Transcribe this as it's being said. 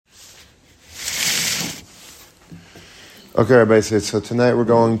Okay, Rabbi said, so tonight we're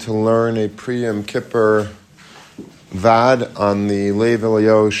going to learn a Priyam Kippur Vad on the Lev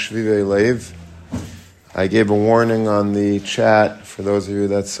Elyah Shvivei Lev. I gave a warning on the chat for those of you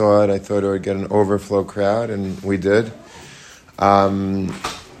that saw it. I thought it would get an overflow crowd, and we did. I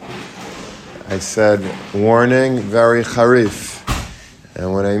said, warning, very charif.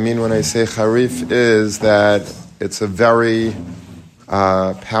 And what I mean when I say charif is that it's a very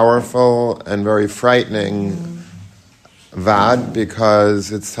powerful and very frightening Vad,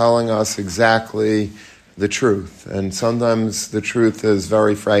 because it's telling us exactly the truth. And sometimes the truth is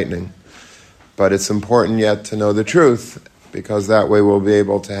very frightening. But it's important yet to know the truth, because that way we'll be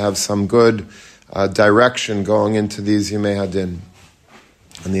able to have some good direction going into these Yemei Hadin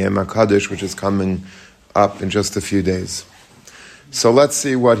and the Yom HaKadosh, which is coming up in just a few days. So let's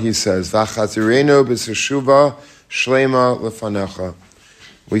see what he says. V'chatzirenu b'seshuva shlema lefanecha.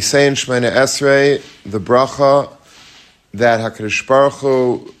 We say in Shemona Esrei, the bracha, that HaKadosh Baruch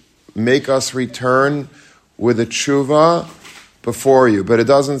Hu make us return with a tshuva before you. But it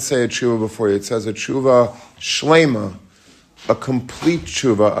doesn't say a tshuva before you. It says a tshuva shlema, a complete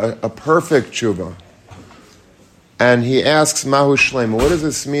tshuva, a perfect tshuva. And he asks, Mahu shlema. What does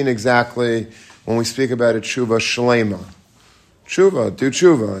this mean exactly when we speak about a tshuva shlema? Tshuva, do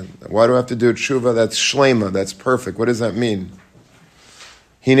tshuva. Why do I have to do tshuva that's shlema, that's perfect? What does that mean?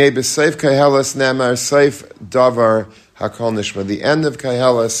 Hine b'seif kahelas nemar seif davar hakol nishma. The end of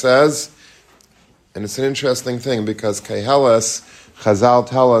Kahelas says, and it's an interesting thing because Kahelas, Chazal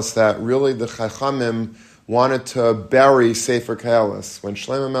tell us that really the Chachamim wanted to bury Sefer Kahelas. When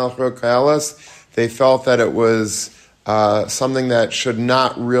Shlomo Melech wrote Kahelas, they felt that it was something that should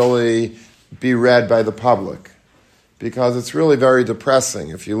not really be read by the public, because it's really very depressing.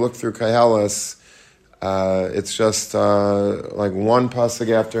 If you look through Kahelas, it's just like one pasuk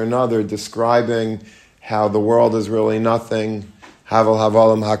after another describing how the world is really nothing. Havel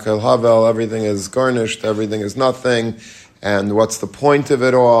havalim hakel havel, everything is garnished, everything is nothing, and what's the point of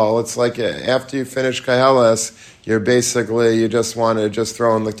it all? It's like after you finish Kahelas, you just want to just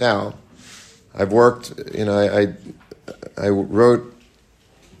throw in the towel. I've worked, I wrote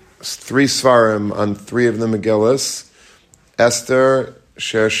 3 svarim on 3 of the Megillas, Esther,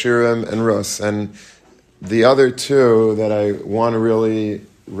 Sher Shirim, and Rus, and the other 2 that I want to really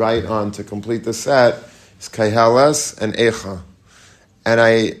write on to complete the set is Kahelas and Eicha. And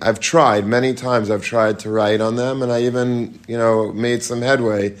I've tried many times. I've tried to write on them, and I even made some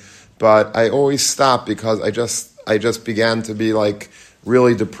headway. But I always stop because I just began to be like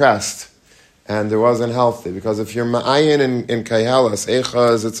really depressed, and it wasn't healthy. Because if you're ma'ayin in Kahelas,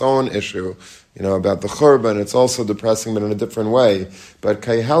 Eicha is its own issue. About the Churban, it's also depressing, but in a different way. But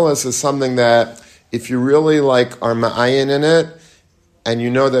Kahelas is something that if you really are ma'ayin in it, and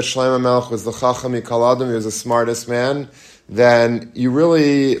you know that Shlomo Melech was the Chacham Mikol Adam, he was the smartest man, then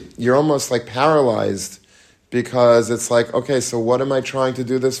you're almost like paralyzed, because it's like, okay, so what am I trying to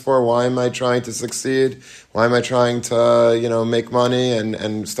do this for? Why am I trying to succeed? Why am I trying to, make money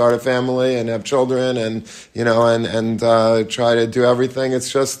and start a family and have children and try to do everything?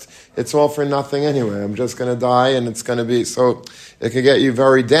 It's all for nothing anyway. I'm just going to die, and it's going to be, so it could get you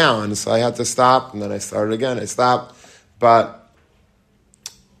very down. So I had to stop, and then I started again. I stopped, but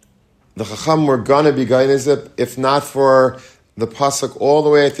the Chacham were going to be Gainizip, if not for the pasuk all the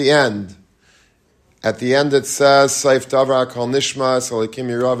way at the end. At the end it says, Saif Davra Kol Nishma, Salikim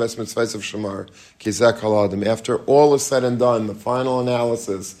Yirav Es Mitzvahs of Shamar, Kizek Kol Adam. After all is said and done, the final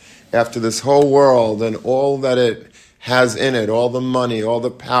analysis, after this whole world and all that it has in it, all the money, all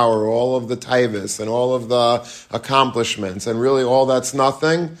the power, all of the taivas, and all of the accomplishments, and really all that's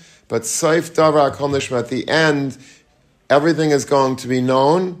nothing, but Saif Davra Kol Nishma, at the end, everything is going to be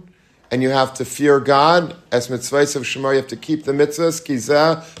known, and you have to fear God, as mitzvahs of Shemar, you have to keep the mitzvahs,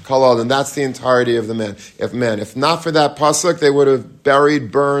 kizeh, kalal, and that's the entirety of the man. If not for that pasuk, they would have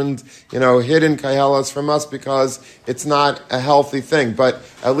buried, burned, hidden Kahelas from us, because it's not a healthy thing. But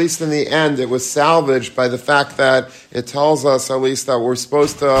at least in the end, it was salvaged by the fact that it tells us at least that we're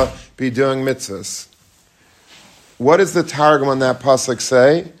supposed to be doing mitzvahs. What does the Targum on that pasuk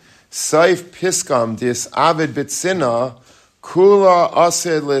say? Saif piskam dis avid bitzina, Kula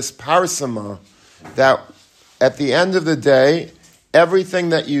asedlis parsama, that at the end of the day, everything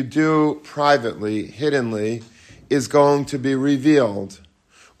that you do privately, hiddenly, is going to be revealed.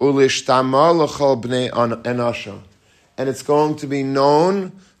 Ulishtama l'chol bnei enasha, and it's going to be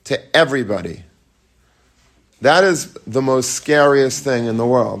known to everybody. That is the most scariest thing in the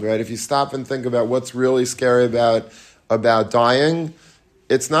world, right? If you stop and think about what's really scary about dying,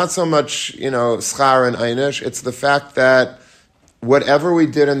 it's not so much, schar and einish, it's the fact that whatever we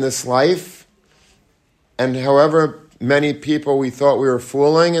did in this life, and however many people we thought we were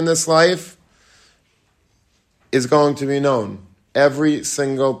fooling in this life is going to be known. Every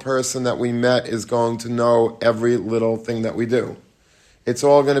single person that we met is going to know every little thing that we do. It's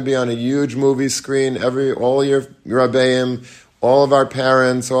all going to be on a huge movie screen. All your Rabbeim, all of our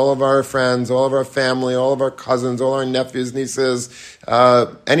parents, all of our friends, all of our family, all of our cousins, all our nephews, nieces,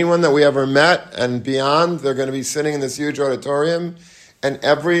 anyone that we ever met and beyond, they're going to be sitting in this huge auditorium. And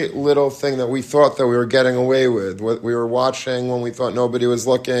every little thing that we thought that we were getting away with, what we were watching when we thought nobody was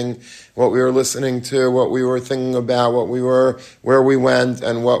looking, what we were listening to, what we were thinking about, where we went,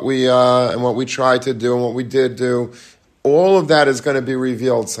 and what we tried to do and what we did do, all of that is going to be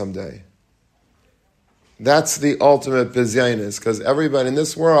revealed someday. That's the ultimate bizyanis, because everybody in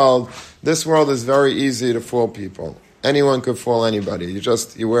this world is very easy to fool people. Anyone could fool anybody.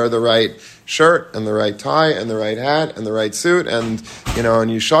 You wear the right shirt and the right tie and the right hat and the right suit, and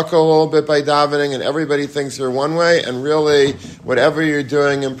you shuckle a little bit by davening, and everybody thinks you're one way, and really whatever you're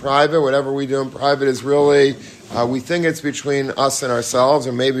doing in private, whatever we do in private is really, we think it's between us and ourselves,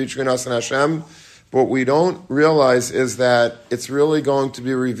 or maybe between us and Hashem, but what we don't realize is that it's really going to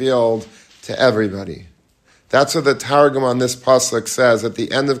be revealed to everybody. That's what the Targum on this pasuk says at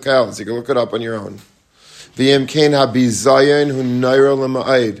the end of Kailas. You can look it up on your own. The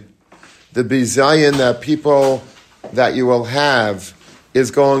bizayin that people that you will have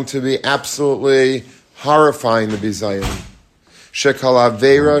is going to be absolutely horrifying, the bizayin. Shekal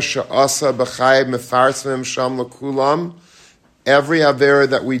avera she'asa b'chayv mefarsmim sham l'kulam. Every avera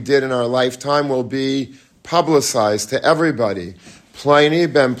that we did in our lifetime will be publicized to everybody. Pliny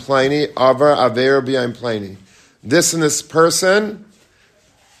ben Pliny, avar avera b'yam Pliny. This and this person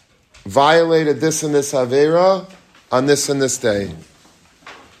violated this and this avera on this and this day.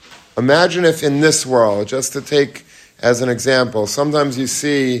 Imagine if in this world, just to take as an example, sometimes you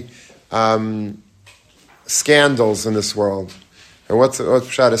see scandals in this world. Or what's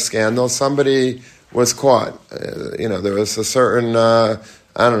a scandal? Somebody was caught. There was a certain,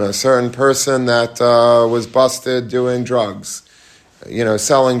 certain person that was busted doing drugs.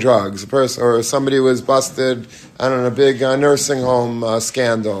 Selling drugs. Or somebody was busted, a big nursing home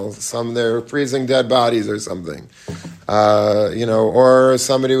scandal. They're freezing dead bodies or something. Or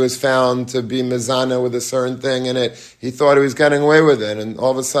somebody was found to be mezana with a certain thing, and he thought he was getting away with it, and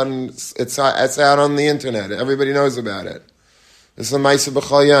all of a sudden it's out on the internet. Everybody knows about it. This is a Ma'aseh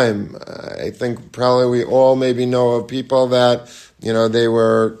B'chol Yom. I think probably we all maybe know of people that, they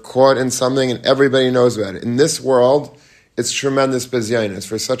were caught in something and everybody knows about it. In this world, it's tremendous bizyanis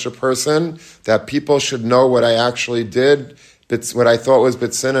for such a person that people should know what I actually did, what I thought was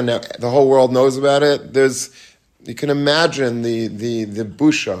bitsin, and the whole world knows about it. You can imagine the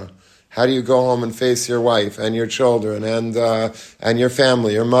busha. How do you go home and face your wife and your children and your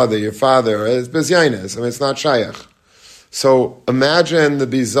family, your mother, your father? It's bizyanis. It's not shayach. So imagine the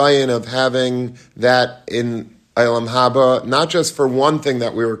bizayin of having that in Eilam Haba, not just for one thing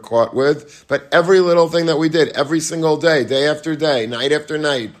that we were caught with, but every little thing that we did, every single day, day after day, night after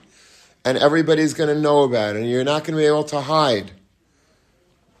night. And everybody's going to know about it, and you're not going to be able to hide.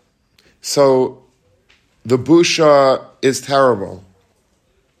 So the busha is terrible.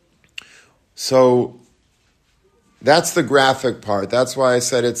 So that's the graphic part. That's why I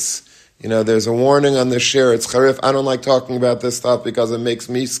said it's, there's a warning on the shir. It's charif. I don't like talking about this stuff because it makes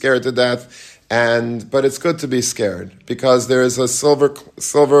me scared to death. But it's good to be scared because there is a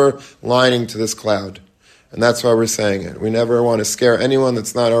silver lining to this cloud. And that's why we're saying it. We never want to scare anyone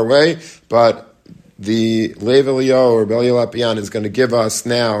that's not our way, but the Elyah or Lopian is going to give us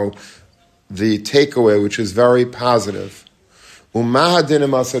now the takeaway, which is very positive.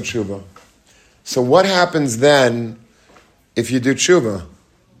 Umahadinim asa tshuva. So what happens then if you do tshuva?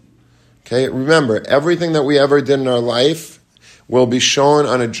 Okay, remember, everything that we ever did in our life will be shown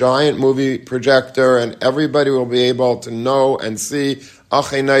on a giant movie projector, and everybody will be able to know and see.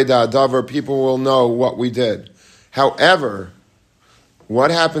 People will know what we did. However,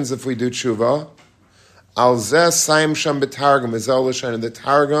 what happens if we do tshuva? The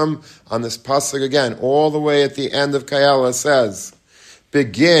Targum on this pasuk again, all the way at the end of Kayala says,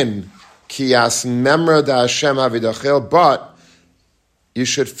 begin, kiyas memra da Hashem avidachil, but you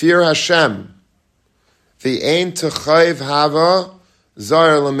should fear Hashem. The ein techayv hava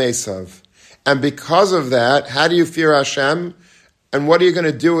zar l'mesav. And because of that, how do you fear Hashem? And what are you going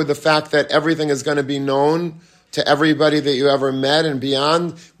to do with the fact that everything is going to be known to everybody that you ever met and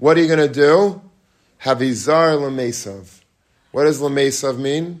beyond? What are you going to do? Havizar l'mesav. What does l'mesav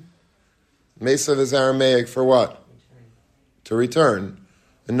mean? Mesav is Aramaic for what? To return.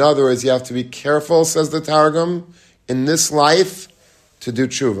 In other words, you have to be careful, says the Targum, in this life to do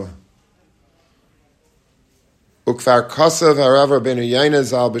tshuva. Ukvar Kosav Harav Rabbeinu Yaina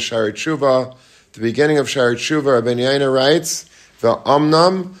Zal B'Shari Tshuva. The beginning of Shari Tshuva, Rabbeinu Yaina writes,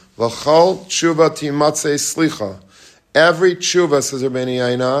 V'amnam l'chol tshuva timatzei slicha. Every tshuva, says Rabbeinu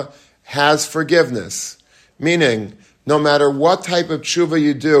Yaina, has forgiveness. Meaning, no matter what type of tshuva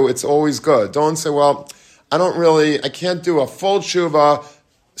you do, it's always good. Don't say, well, I can't do a full tshuva,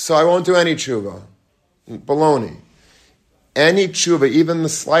 so I won't do any tshuva. Baloney. Any tshuva, even the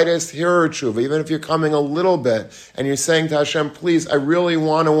slightest hero tshuva, even if you're coming a little bit and you're saying to Hashem, please, I really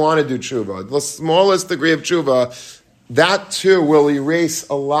want to do tshuva. The smallest degree of tshuva, that too will erase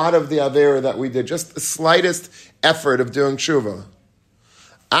a lot of the avera that we did. Just the slightest effort of doing tshuva.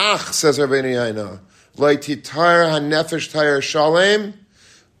 Ach, says Rabbeinu Yaina, lo titar hanefesh tayar shalem,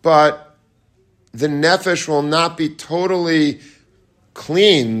 but the nefesh will not be totally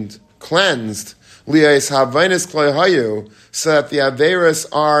cleansed, liyais havainis kloihayu, so that the averas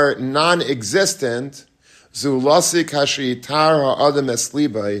are non-existent. Zulasi kashitar ha'adam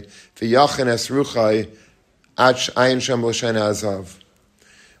eslibai v'yachin esruchai ach ayin shem l'shen azav.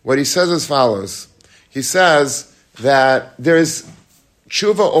 What he says as follows. He says that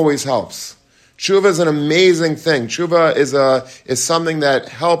tshuva always helps. Tshuva is an amazing thing. Tshuva is something that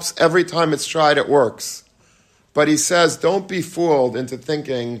helps every time it's tried, it works. But he says, don't be fooled into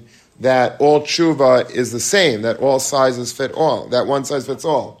thinking that all tshuva is the same, that all sizes fit all, that one size fits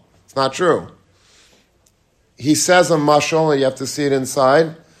all. It's not true. He says a mashal, and you have to see it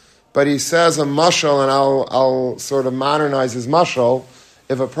inside, but he says a mashal, and I'll sort of modernize his mashal.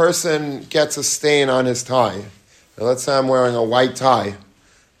 If a person gets a stain on his tie, now let's say I'm wearing a white tie,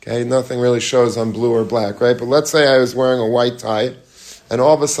 okay, nothing really shows on blue or black, right? But let's say I was wearing a white tie, and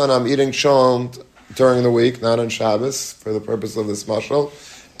all of a sudden I'm eating cholent during the week, not on Shabbos, for the purpose of this mashal,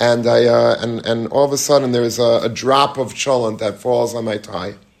 and and all of a sudden there's a drop of cholent that falls on my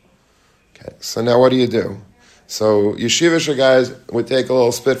tie. Okay, so now what do? So yeshivish guys would take a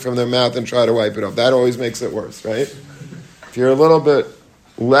little spit from their mouth and try to wipe it off. That always makes it worse, right? If you're a little bit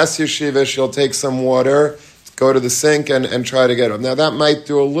less yeshivish, you'll take some water, go to the sink and try to get it off. Now that might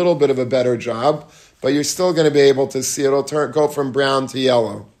do a little bit of a better job, but you're still going to be able to see it'll go from brown to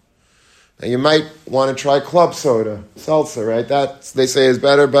yellow. Now you might want to try club soda, seltzer, right? That they say is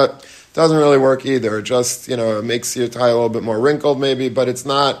better, but it doesn't really work either. It just, it makes your tie a little bit more wrinkled maybe, but it's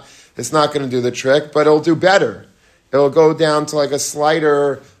not going to do the trick, but it'll do better. It'll go down to like a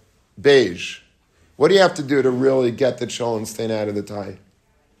slighter beige. What do you have to do to really get the cholent stain out of the tie?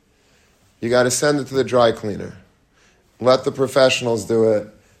 You got to send it to the dry cleaner. Let the professionals do it.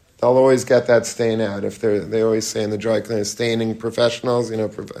 They'll always get that stain out. If they always say in the dry cleaner, staining professionals,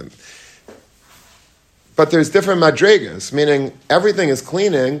 But there's different madrigas, meaning everything is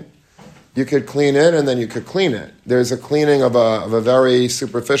cleaning. You could clean it and then you could clean it. There's a cleaning of a very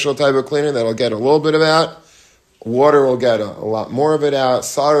superficial type of cleaning that'll get a little bit of it out. Water will get a lot more of it out.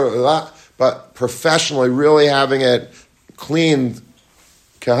 But professionally, really having it cleaned,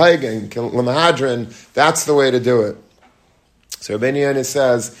 kahaygan, lamahadrin, that's the way to do it. So Rabbeinu Yaina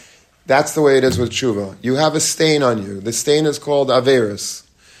says, that's the way it is with tshuva. You have a stain on you. The stain is called averis.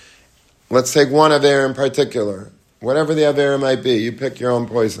 Let's take one avera in particular. Whatever the avera might be, you pick your own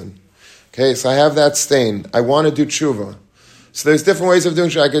poison. Okay, so I have that stain. I want to do tshuva. So there's different ways of doing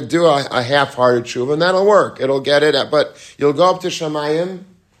tshuva. I could do a half-hearted tshuva, and that'll work. It'll get it, but you'll go up to Shamayim,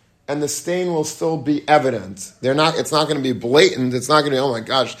 and the stain will still be evident. It's not going to be blatant. It's not going to be, oh my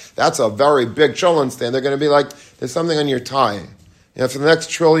gosh, that's a very big cholent stain. They're going to be like, there's something on your tie. For the next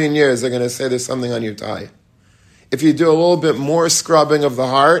trillion years, they're going to say there's something on your tie. If you do a little bit more scrubbing of the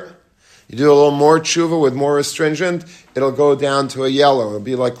heart, you do a little more tshuva with more astringent, it'll go down to a yellow. It'll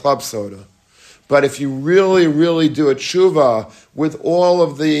be like club soda. But if you really, really do a tshuva with all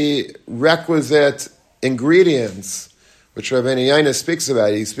of the requisite ingredients, which Rabbeinu Yaina speaks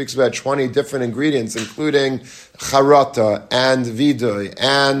about, he speaks about 20 different ingredients, including charata and vidui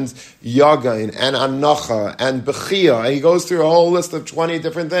and yagain and anacha and bechia. He goes through a whole list of 20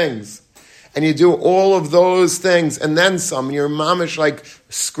 different things. And you do all of those things and then some. You're mamish like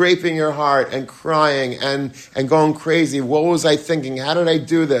scraping your heart and crying and going crazy. What was I thinking? How did I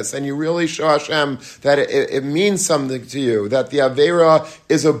do this? And you really show Hashem that it means something to you, that the Avera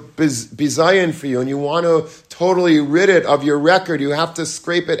is a bizayon for you, and you want to totally rid it of your record. You have to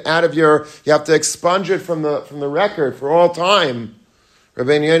scrape it out of you have to expunge it from the record for all time.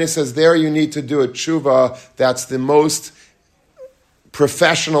 Rabbeinu Yaina says there you need to do a tshuva that's the most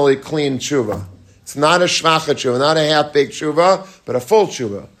professionally clean tshuva. It's not a shvacha tshuva, not a half-baked tshuva, but a full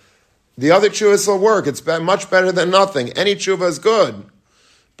tshuva. The other tshuvas will work. It's much better than nothing. Any tshuva is good.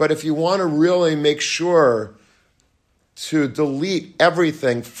 But if you want to really make sure to delete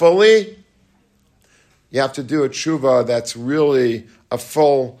everything fully, You have to do a tshuva that's really a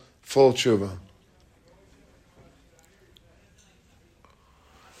full tshuva.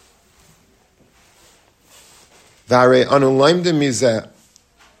 V'arei anu loimdim mizeh.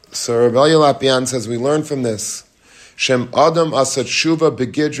 So Elyah Lopian says we learn from this. Shem adam asa tshuva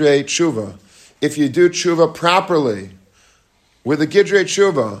begidrei tshuva. If you do tshuva properly, with a gidrei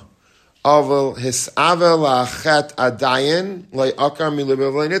tshuva, aval hisavel la'achet adayin le'akar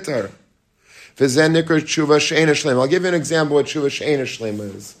milibav le'nitar. V'zen nikr tshuva she'ena shlema. I'll give you an example of what tshuva she'ena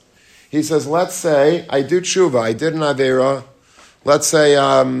shlema is. He says, let's say I do tshuva, I did an avera. Let's say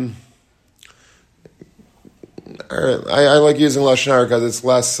I like using Lashon Hara because it's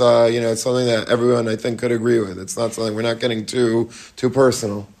less, it's something that everyone, I think, could agree with. It's not something, we're not getting too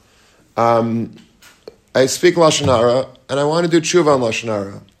personal. I speak Lashon Hara, and I want to do tshuva on Lashon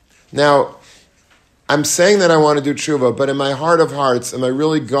Hara. Now, I'm saying that I want to do tshuva, but in my heart of hearts, am I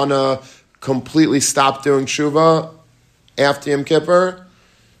really gonna completely stop doing tshuva after Yom Kippur?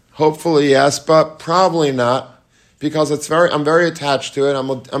 Hopefully, yes, but probably not, because I'm very attached to it,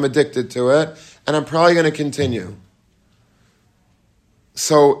 I'm addicted to it, and I'm probably going to continue.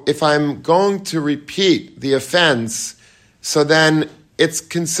 So if I'm going to repeat the offense, so then it's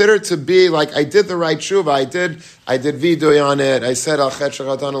considered to be like I did the right tshuva. I did vidoy on it. I said al chet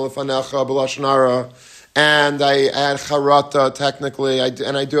sheratanu lefanecha b'lashon hara, and I had charata technically. I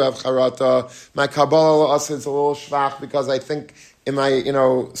do have charata. My kabbalah is a little shvach because I think in my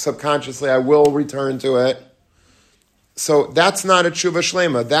subconsciously I will return to it. So that's not a tshuva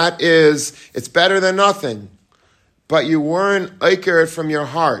shlema. It's better than nothing. But you weren't oiker it from your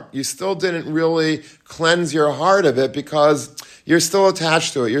heart. You still didn't really cleanse your heart of it because you're still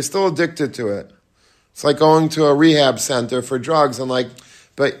attached to it. You're still addicted to it. It's like going to a rehab center for drugs and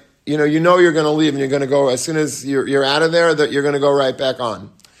but you know you're going to leave and you're going to go, as soon as you're out of there, that you're going to go right back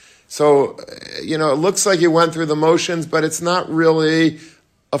on. So, it looks like you went through the motions, but it's not really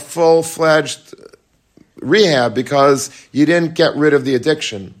a full-fledged rehab because you didn't get rid of the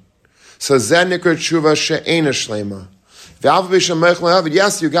addiction. So zen nikra tshuva she'ena shlema.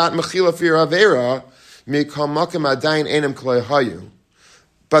 Yes, you got mechila for your avera. Mikol makom adayin enem k'lo hayu.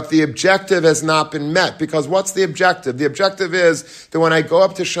 But the objective has not been met, because what's the objective? The objective is that when I go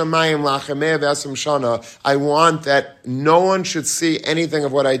up to Shamayim la'achamei v'esrim shana, I want that no one should see anything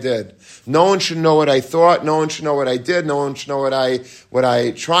of what I did. No one should know what I thought. No one should know what I did. No one should know what I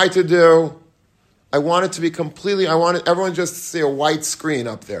tried to do. I want it to be I want everyone just to see a white screen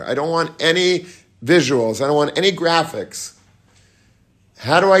up there. I don't want any visuals. I don't want any graphics.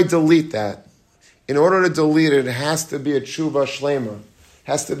 How do I delete that? In order to delete it, it has to be a tshuva shlema. It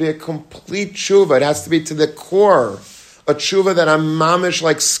has to be a complete tshuva. It has to be to the core. A tshuva that I'm mamish,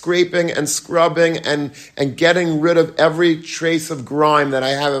 like scraping and scrubbing and getting rid of every trace of grime that I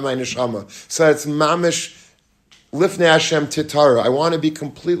have in my neshama. So it's mamish Lifnei Hashem titara. I want to be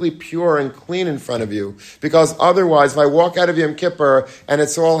completely pure and clean in front of you. Because otherwise, if I walk out of Yom Kippur and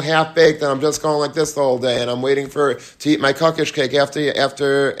it's all half-baked and I'm just going like this the whole day and I'm waiting to eat my kakish cake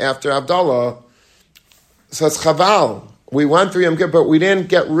after Abdallah, so it's chaval. We went through Yom Kippur, but we didn't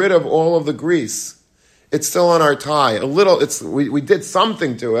get rid of all of the grease. It's still on our tie. A little, we did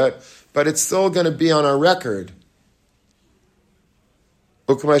something to it, but it's still going to be on our record.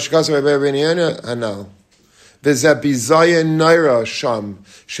 No. Everybody's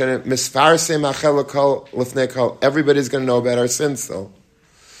going to know about our sins, though.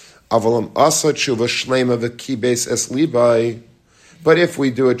 But if we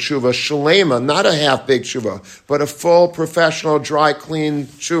do a tshuva shlema, not a half-baked tshuva, but a full, professional, dry, clean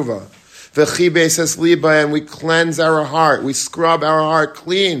tshuva, and we cleanse our heart, we scrub our heart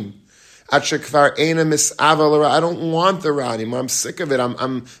clean. I don't want the ra anymore. I'm sick of it.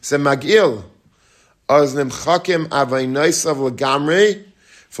 I'm zemagil. I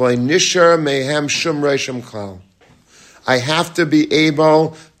have to be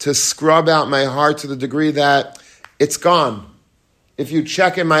able to scrub out my heart to the degree that it's gone. If you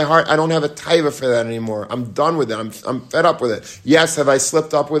check in my heart, I don't have a taiva for that anymore. I'm done with it. I'm fed up with it. Yes, have I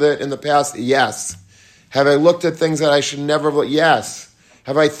slipped up with it in the past? Yes. Have I looked at things that I should never have looked? Yes.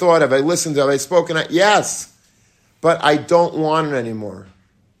 Have I thought? Have I listened to? Have I spoken? Yes. But I don't want it anymore.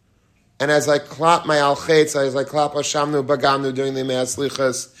 And as I clap my al-chetz, as I clap Hashamnu Bagamnu during the Me'as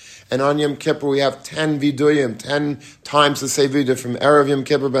Lichas, and on Yom Kippur we have 10 viduyim, 10 times to say viduy, from Erev Yom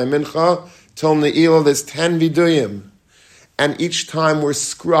Kippur by Mincha till Ne'ilah, there's 10 viduyim. And each time we're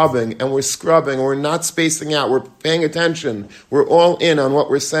scrubbing, and we're not spacing out, we're paying attention, we're all in on what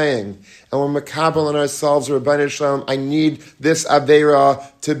we're saying, and we're makabel on ourselves, Rabbeinu Shalom, I need this aveira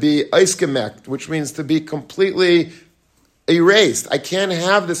to be eisgemekt, which means to be completely erased. I can't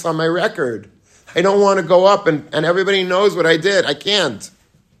have this on my record. I don't want to go up and everybody knows what I did. I can't.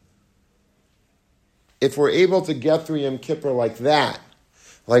 If we're able to get through Yom Kippur like that,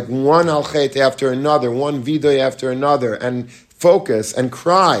 like one al-chet after another, one vidoy after another, and focus and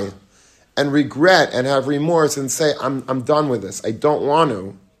cry and regret and have remorse and say, I'm done with this. I don't want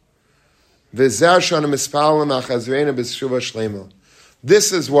to. This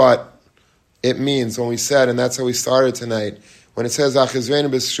is what it means when we said, and that's how we started tonight, when it says, Achizreinu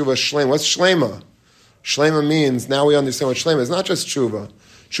b'shuva shlema. What's shlema? Shlema means, now we understand what shlema is. It's not just tshuva.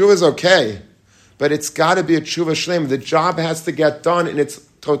 Tshuva is okay, but it's got to be a tshuva shlema. The job has to get done in its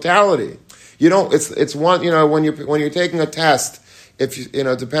totality. You don't, it's one, when you're taking a test, if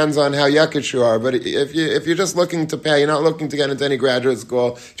it depends on how yakish you are, but if you're just looking to pay, you're not looking to get into any graduate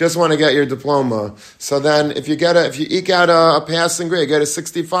school, just want to get your diploma. So then if you eke out a passing grade, get a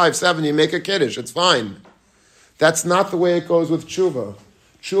 65, 70, you make a kiddush, it's fine. That's not the way it goes with tshuva.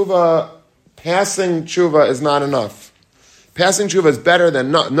 Passing tshuva is not enough. Passing tshuva is better than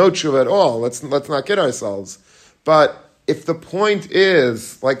no tshuva at all. Let's not kid ourselves. But if the point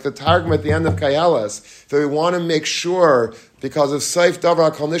is, like the Targum at the end of Kayelas, that we want to make sure, because of Seif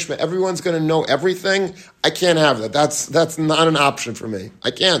Davar Kol Nishma, everyone's going to know everything, I can't have that. That's not an option for me.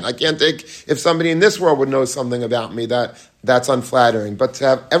 I can't take, if somebody in this world would know something about me, that's unflattering. But to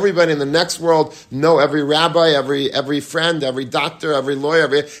have everybody in the next world know every rabbi, every friend, every doctor, every lawyer,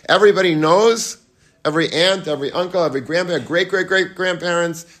 everybody knows, every aunt, every uncle, every grandparent,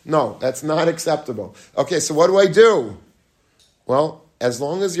 great-great-great-grandparents, no, that's not acceptable. Okay, so what do I do? Well, as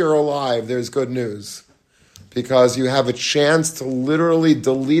long as you're alive, there's good news. Because you have a chance to literally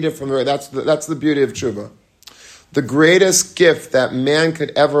delete it from the... That's the beauty of tshuva. The greatest gift that man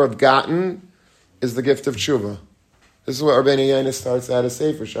could ever have gotten is the gift of tshuva. This is what Rabbeinu Yonah starts out a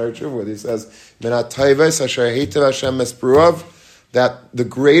sefer, Shar Tshuva, with. He says, Minat tayves asher heitev Hashem espruav, that the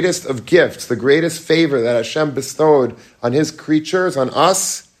greatest of gifts, the greatest favor that Hashem bestowed on His creatures, on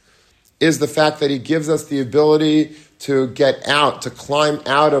us, is the fact that He gives us the ability to get out, to climb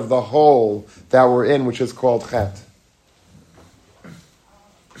out of the hole that we're in, which is called Chet.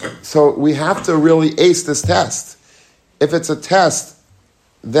 So we have to really ace this test. If it's a test,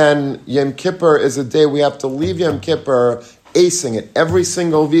 then Yom Kippur is a day we have to leave Yom Kippur acing it. Every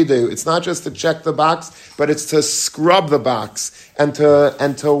single video. It's not just to check the box, but it's to scrub the box and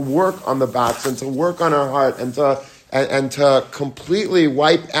to work on the box and to work on our heart and to completely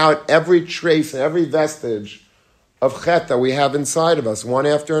wipe out every trace and every vestige of Chet that we have inside of us, one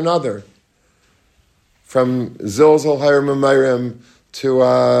after another. From Zilzal Hayr Mamayrim to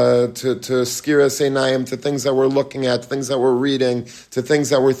Skira Seinayim, to things that we're looking at, to things that we're reading, to things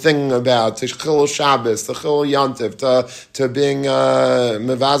that we're thinking about, to Chil Shabbos, to Chil Yantiv, to being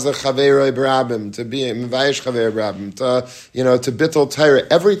Mevazah Chaverei Barabim, to being Mevayish Chaverei Barabim, to Bittul Torah,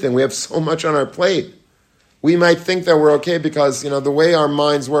 everything. We have so much on our plate. We might think that we're okay because, the way our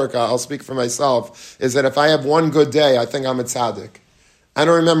minds work, I'll speak for myself, is that if I have one good day, I think I'm a tzaddik. I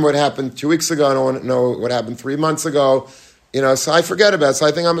don't remember what happened 2 weeks ago. I don't want to know what happened 3 months ago. So I forget about it. So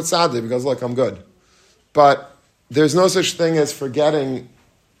I think I'm a tzaddik because, look, I'm good. But there's no such thing as forgetting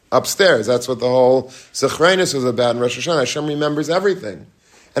upstairs. That's what the whole Zechreinus was about in Rosh Hashanah. Hashem remembers everything.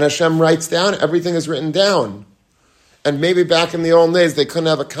 And Hashem writes down, everything is written down. And maybe back in the old days, they couldn't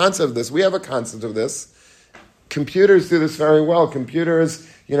have a concept of this. We have a concept of this. Computers do this very well. Computers,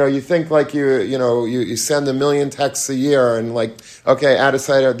 you think like you send 1 million texts a year and okay, out of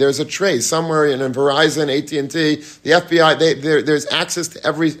sight, there's a trace somewhere in Verizon, AT&T, the FBI, there's access to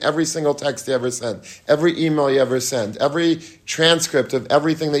every single text you ever sent, every email you ever sent, every transcript of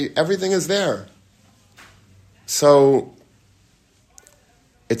everything everything is there. So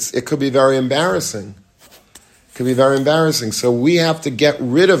it could be very embarrassing. It could be very embarrassing. So we have to get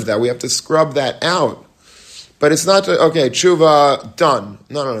rid of that. We have to scrub that out. But it's not, tshuva done.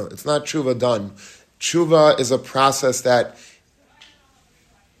 No, it's not tshuva done. Tshuva is a process that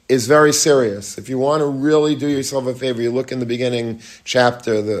is very serious. If you want to really do yourself a favor, you look in the beginning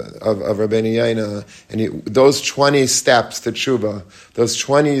chapter of Rabbeinu Yonah, and those 20 steps to tshuva, those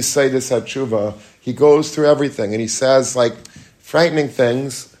 20 Seides HaTshuva, he goes through everything, and he says, frightening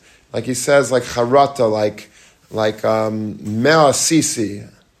things, he says, charata, mea sisi. He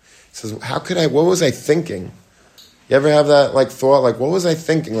says, what was I thinking? You ever have that thought, what was I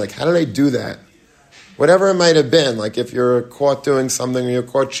thinking? How did I do that? Whatever it might have been, if you're caught doing something or you're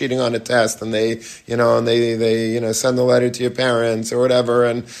caught cheating on a test and they send a letter to your parents or whatever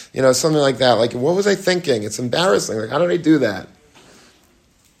and, something like that. What was I thinking? It's embarrassing. How did I do that?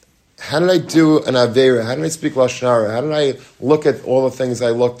 How did I do an Aveira? How did I speak Lashon Hara? How did I look at all the things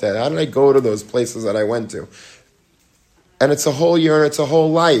I looked at? How did I go to those places that I went to? And it's a whole year and it's a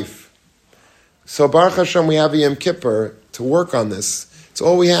whole life. So Baruch Hashem, we have a Yom Kippur to work on this. It's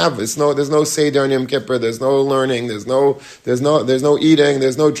all we have. There's no Seder on Yom Kippur. There's no learning. There's no eating.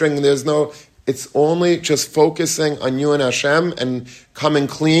 There's no drinking. It's only just focusing on you and Hashem and coming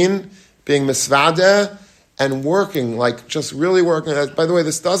clean, being misvadeh, and working, like just really working. By the way,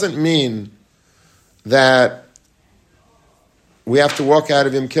 this doesn't mean that we have to walk out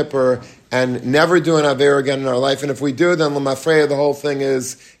of Yom Kippur and never do an Aveir again in our life. And if we do, then L'mafreya, the whole thing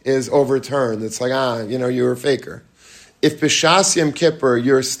is overturned. It's like, you're a faker. If B'shas Yom Kippur,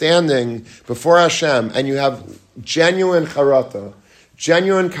 you're standing before Hashem and you have genuine charata,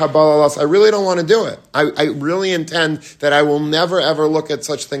 genuine Kabbalah, I really don't want to do it. I really intend that I will never ever look at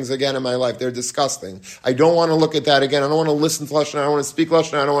such things again in my life. They're disgusting. I don't want to look at that again. I don't want to listen to Lashon. I don't want to speak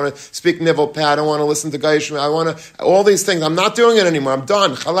Lashon. I don't want to speak Nivel Peh. I don't want to listen to Gaishim. I want to, all these things. I'm not doing it anymore. I'm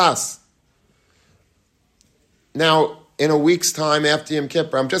done. Chalas. Now, in a week's time after Yom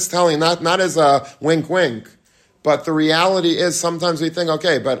Kippur, I'm just telling, not as a wink wink, but the reality is sometimes we think,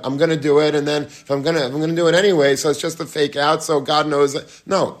 okay, but I'm going to do it, and then if I'm going to do it anyway, so it's just a fake out, so God knows it.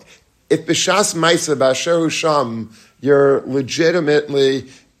 No. If B'shas Maisa, B'asher Sham, you're legitimately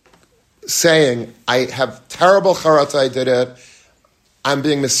saying, I have terrible charat, I did it, I'm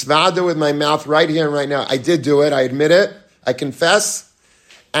being misvada with my mouth right here and right now, I did do it, I admit it, I confess,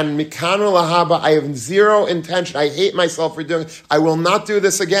 and mikanu lahaba, I have zero intention. I hate myself for doing it. I will not do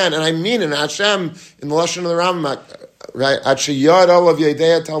this again. And I mean in Hashem, in the Lashon of the Rambam, right? Atshiyad olav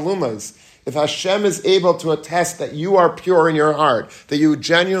yedeya talumas. If Hashem is able to attest that you are pure in your heart, that you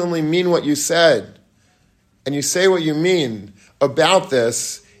genuinely mean what you said, and you say what you mean about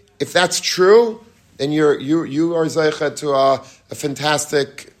this, if that's true, then you are zeicha to a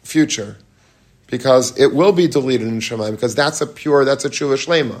fantastic future. Because it will be deleted in Shemayim, because that's a tshuva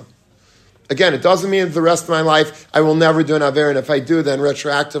shlema. Again, it doesn't mean the rest of my life I will never do an Aver, and if I do, then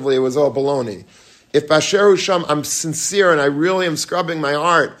retroactively it was all baloney. If Basher Usham, I'm sincere and I really am scrubbing my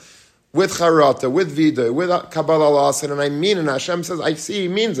heart with Charata, with Vidah, with Kabbalah Lasan, and I mean it, and Hashem says, I see he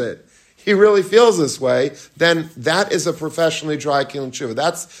means it. He really feels this way, then that is a professionally dry killing tshuva.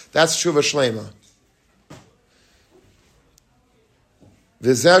 That's tshuva shlema. What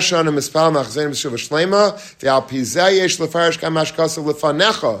it says in the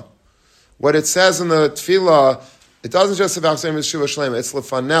tefillah, it doesn't just about Achzerim B'Shuva Shlema, it's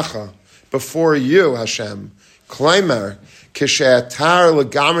lefanecha, before you, Hashem. Klaimer, kishe'atar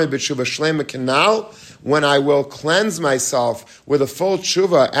legamri b'tshuva shlema kanal, when I will cleanse myself with a full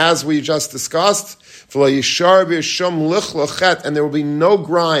tshuva, as we just discussed, and there will be no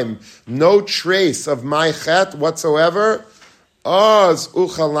grime, no trace of my chet whatsoever, Oz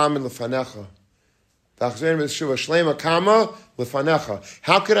uchalam lefanecha.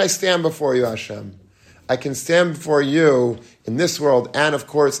 How could I stand before you, Hashem? I can stand before you in this world and, of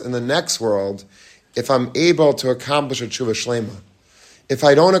course, in the next world if I'm able to accomplish a tshuva shlema. If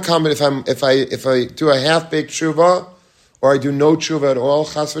I don't accomplish, if I do a half-baked tshuva, or I do no tshuva at all,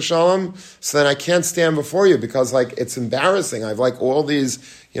 chas v'shalom, so then I can't stand before you because, it's embarrassing. I've all these,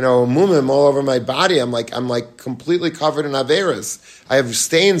 mumim all over my body. I'm completely covered in averas. I have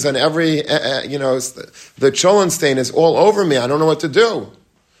stains on every, the cholon stain is all over me. I don't know what to do.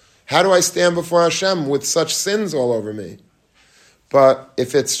 How do I stand before Hashem with such sins all over me? But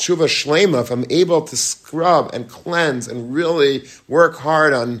if it's tshuva shlema, if I'm able to scrub and cleanse and really work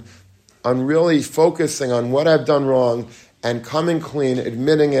hard on really focusing on what I've done wrong and coming clean,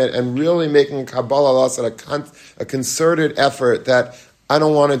 admitting it, and really making Kabbalah a concerted effort that I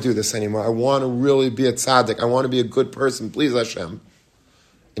don't want to do this anymore. I want to really be a tzaddik. I want to be a good person. Please, Hashem.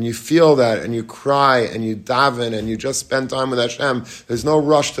 And you feel that, and you cry, and you daven, and you just spend time with Hashem. There's no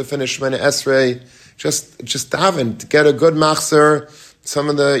rush to finish Shemana Esrei. Just daven to get a good machzer.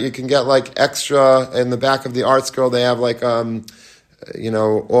 You can get extra in the back of the art scroll. They have all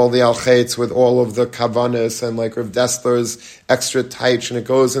the al-chaitz with all of the kavanas and Rav Dessler's extra taich, and it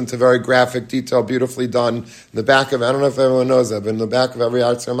goes into very graphic detail, beautifully done. In the back of, I don't know if everyone knows that, but in the back of every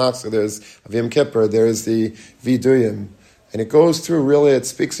Artzar Machzor, there's of Yom Kippur, there's the Viduyim. And it goes through, really, it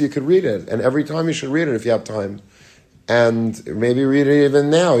speaks, you could read it. And every time you should read it if you have time. And maybe read it even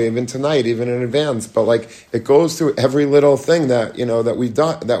now, even tonight, even in advance. But it goes through every little thing that,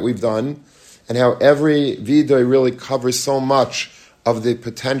 that we've done, and how every Viduy really covers so much of the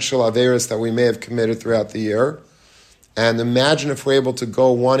potential averis that we may have committed throughout the year. And imagine if we're able to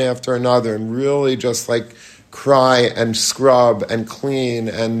go one after another and really just cry and scrub and clean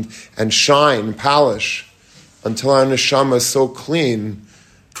and shine and polish until our neshama is so clean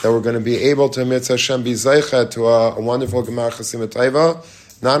that we're going to be able to mitzvah Hashem be zeicha to a wonderful gemar chasim taiva,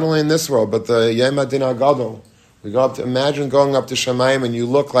 not only in this world, but the Yom Hadin HaGadol, We go up to, imagine going up to Shamayim and you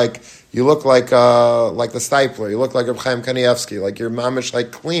look like the Stipler, you look like Reb Chaim Kanievsky, like you're mamish,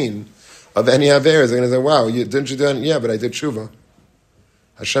 like clean of any averes. They're going to say, wow, didn't you do it? Yeah, but I did tshuva.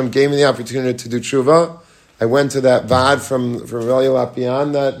 Hashem gave me the opportunity to do tshuva. I went to that vad from Elyah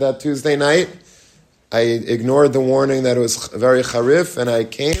Lopian that Tuesday night. I ignored the warning that it was very charif, and I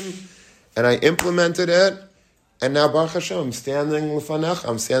came and I implemented it. And now, Baruch Hashem, I'm standing lefanecha.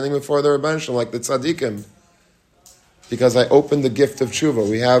 I'm standing before the Rebbeinu Shalom like the tzaddikim, because I opened the gift of tshuva.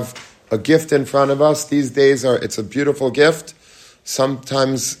 We have a gift in front of us. These days it's a beautiful gift.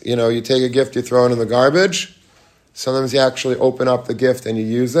 Sometimes, you take a gift, you throw it in the garbage. Sometimes you actually open up the gift and you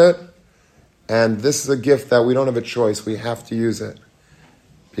use it. And this is a gift that we don't have a choice. We have to use it.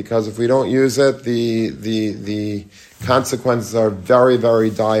 Because if we don't use it, the consequences are very, very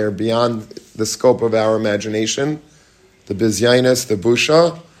dire, beyond the scope of our imagination. The bizyainis, the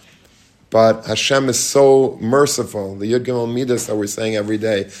busha. But Hashem is so merciful. The Yud Gimel Midas that we're saying every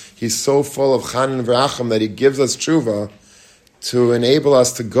day. He's so full of Chanan and V'racham that He gives us tshuva to enable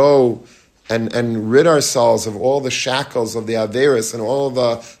us to go and rid ourselves of all the shackles of the Averis and all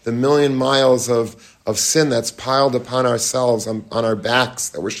the million miles of sin that's piled upon ourselves, on our backs,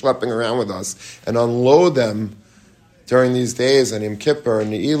 that we're schlepping around with us, and unload them during these days, and Yom Kippur,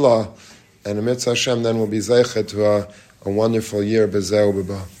 and Elyah, and Mitzvah Hashem then will be zeichet to a wonderful year, b'zeh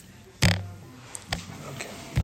u'b'ba.